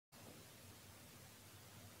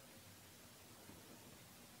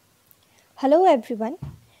Hello everyone,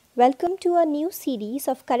 welcome to a new series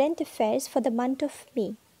of current affairs for the month of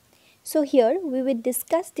May. So here we will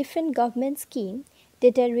discuss different government schemes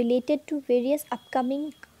that are related to various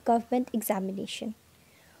upcoming government examination.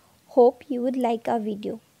 Hope you would like our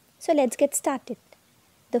video. So let's get started.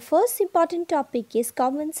 The first important topic is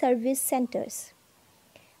common service centers.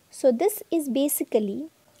 So this is basically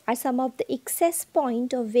are some of the access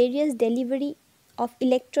point of various delivery of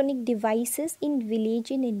electronic devices in village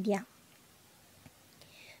in India.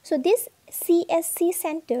 So these CSC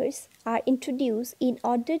centers are introduced in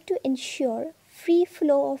order to ensure free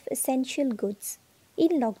flow of essential goods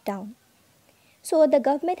in lockdown. So the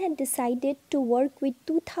government had decided to work with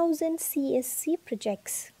 2000 CSC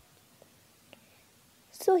projects.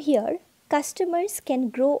 So here customers can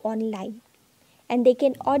grow online and they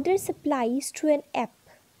can order supplies through an app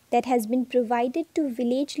that has been provided to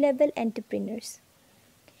village level entrepreneurs.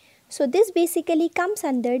 So this basically comes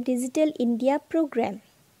under Digital India program.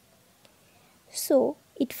 So,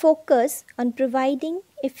 it focuses on providing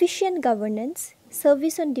efficient governance,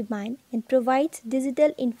 service on demand, and provides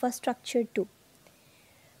digital infrastructure too.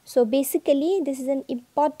 So, basically, this is an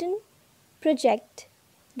important project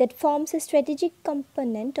that forms a strategic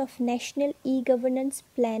component of National E-Governance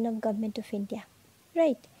Plan of Government of India.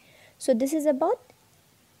 Right. So, this is about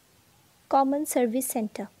Common Service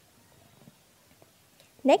Center.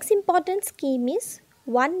 Next important scheme is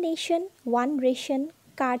One Nation, One Ration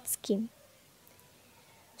card scheme.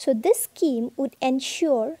 So this scheme would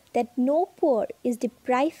ensure that no poor is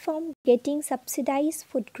deprived from getting subsidized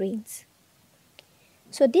food grains.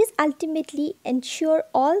 So this ultimately ensure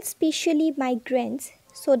all specially migrants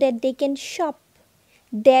so that they can shop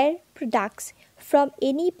their products from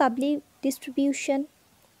any public distribution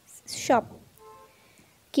shopkeepers,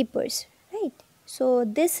 right? So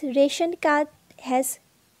this ration card has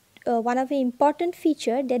one of the important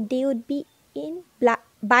feature that they would be in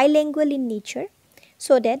bilingual in nature,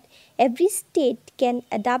 so that every state can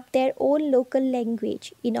adopt their own local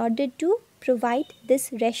language in order to provide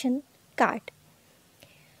this ration card.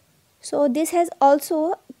 So this has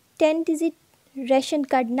also 10-digit ration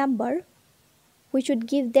card number which would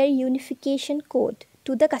give their unification code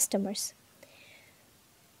to the customers.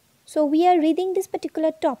 So we are reading this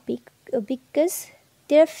particular topic because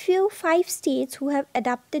there are 5 states who have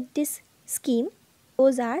adopted this scheme.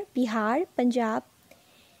 Those are Bihar, Punjab,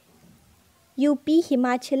 UP,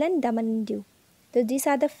 Himachal and Daman and Diu. So these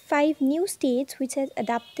are the 5 new states which has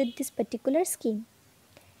adopted this particular scheme.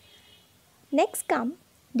 Next come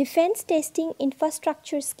Defense Testing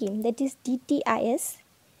Infrastructure Scheme, that is DTIS.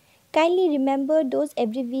 Kindly remember those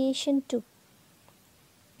abbreviation too,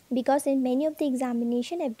 because in many of the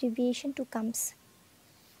examination abbreviation too comes.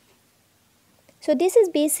 So this is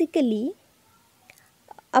basically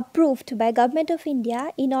approved by Government of India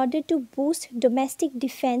in order to boost domestic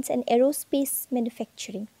defense and aerospace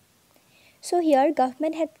manufacturing. So here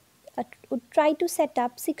government would try to set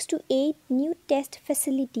up 6 to 8 new test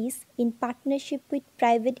facilities in partnership with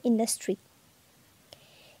private industry.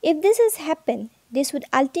 If this has happened, this would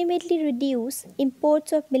ultimately reduce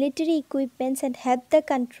imports of military equipments and help the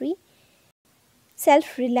country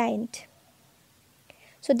self-reliant.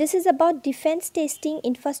 So this is about Defense Testing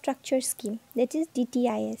Infrastructure Scheme, that is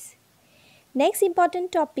DTIS. Next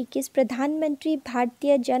important topic is Pradhan Mantri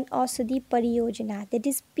Bharatiya Jan Aushadhi Pariyojana, that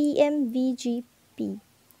is PMVGP.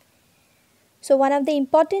 So one of the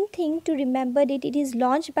important thing to remember that it is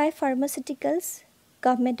launched by Pharmaceuticals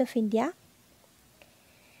Government of India.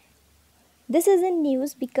 This is in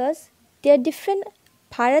news because there are different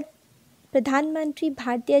Pradhan Mantri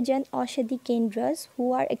Bharatiya Jan Aushadhi Kendras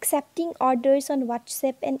who are accepting orders on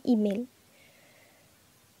WhatsApp and email,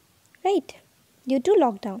 right, due to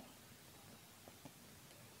lockdown.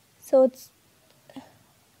 So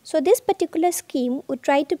this particular scheme would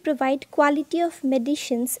try to provide quality of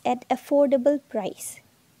medicines at affordable price.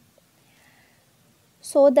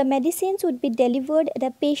 So the medicines would be delivered at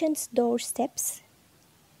a patient's doorsteps.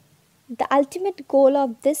 The ultimate goal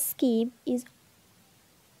of this scheme is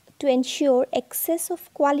to ensure access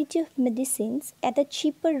of quality of medicines at a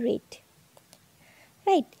cheaper rate.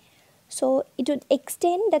 Right. So it would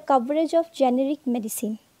extend the coverage of generic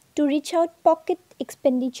medicine to reach out pocket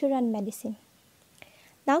expenditure on medicine.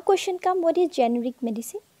 Now question come, what is generic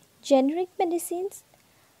medicine? Generic medicines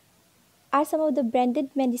are some of the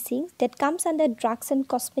branded medicines that comes under Drugs and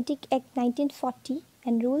Cosmetic Act 1940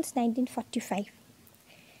 and Rules 1945.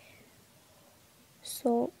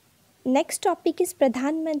 So next topic is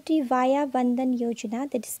Pradhan Mantri Vaya Vandan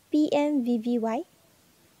Yojana, that is PMVVY.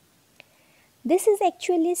 This is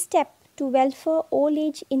actually a step to welfare old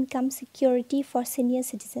age income security for senior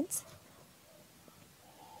citizens.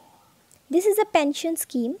 This is a pension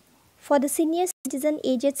scheme for the senior citizen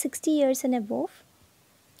aged 60 years and above.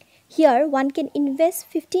 Here, one can invest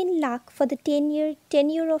 15 lakh for the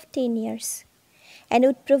tenure of 10 years and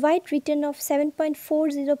would provide return of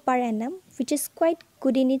 7.40 per annum, which is quite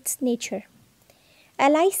good in its nature.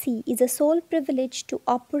 LIC is a sole privilege to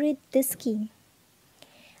operate this scheme.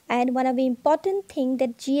 And one of the important thing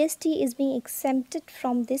that GST is being exempted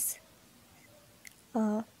from this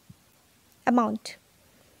amount.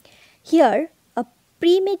 Here, a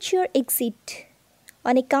premature exit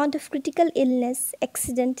on account of critical illness,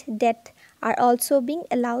 accident, death are also being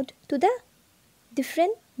allowed to the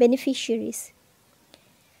different beneficiaries.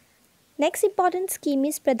 Next important scheme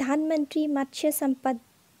is Pradhan Mantri Matsya Sampada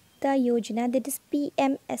Yojana, that is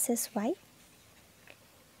PMSSY.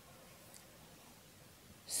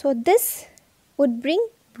 So this would bring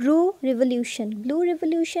blue revolution. Blue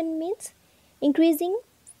revolution means increasing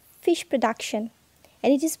fish production,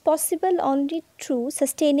 and it is possible only through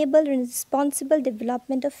sustainable and responsible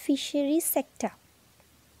development of fisheries sector.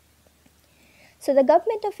 So the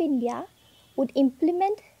government of India would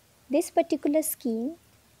implement this particular scheme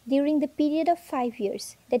during the period of 5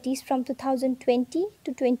 years, that is from 2020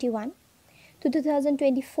 to 21 to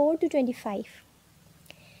 2024 to 25.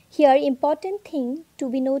 Here, important thing to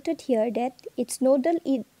be noted here that its nodal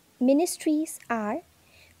ministries are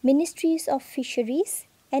Ministries of Fisheries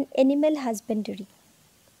and Animal Husbandry.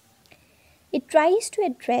 It tries to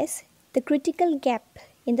address the critical gap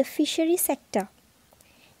in the fishery sector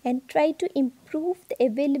and try to improve the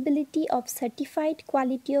availability of certified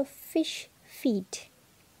quality of fish feed.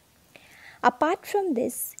 Apart from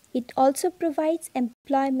this, it also provides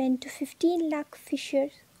employment to 15 lakh fisher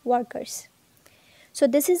workers. So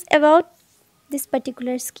this is about this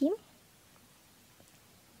particular scheme.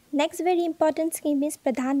 Next very important scheme is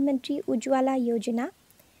Pradhan Mantri Ujjwala Yojana.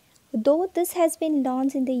 Though this has been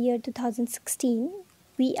launched in the year 2016,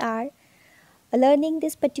 we are learning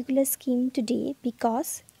this particular scheme today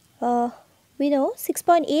because we know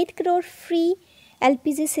 6.8 crore free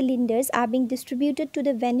LPG cylinders are being distributed to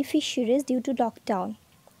the beneficiaries due to lockdown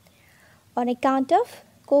on account of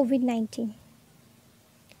COVID-19.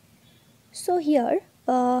 So here,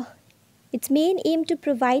 its main aim to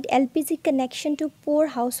provide LPG connection to poor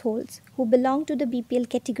households who belong to the BPL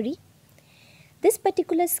category. This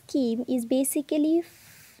particular scheme is basically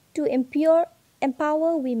to empower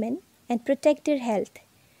women and protect their health.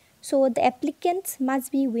 So the applicants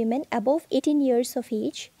must be women above 18 years of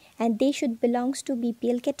age and they should belong to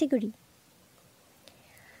BPL category.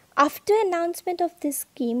 After announcement of this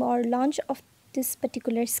scheme or launch of this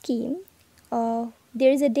particular scheme,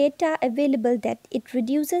 there is a data available that it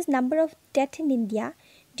reduces number of death in India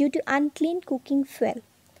due to unclean cooking fuel.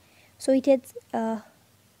 So it has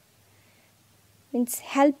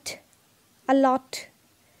helped a lot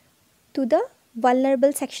to the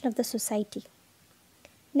vulnerable section of the society.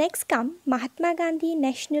 Next come Mahatma Gandhi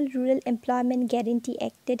National Rural Employment Guarantee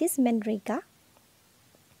Act, that is MNREGA.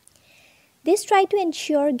 This try to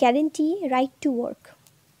ensure guarantee right to work.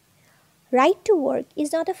 Right to work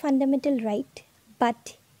is not a fundamental right,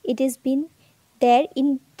 but it has been there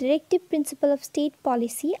in Directive Principle of State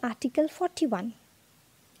Policy, Article 41.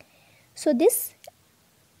 So this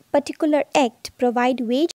particular act provides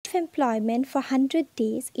wage of employment for 100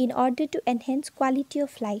 days in order to enhance quality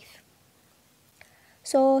of life.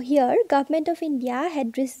 So here, Government of India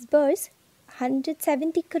had disbursed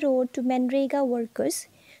 170 crore to MNREGA workers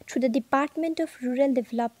through the Department of Rural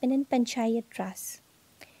Development and Panchayat Raj.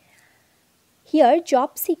 Here,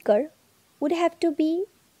 job seeker would have to be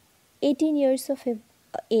 18 years of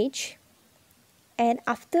age, and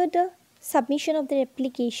after the submission of their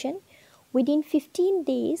application, within 15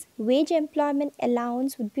 days, wage employment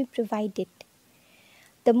allowance would be provided.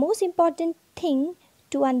 The most important thing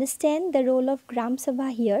to understand the role of Gram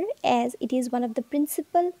Sabha here, as it is one of the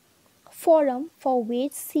principal forum for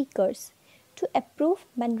wage seekers to approve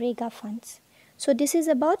MNREGA funds. So this is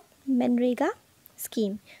about MNREGA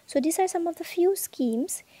scheme. So these are some of the few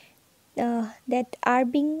schemes that are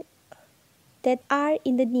in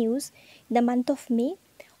the news in the month of May.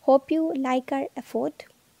 Hope you like our effort.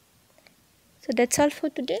 So that's all for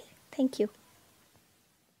today. Thank you.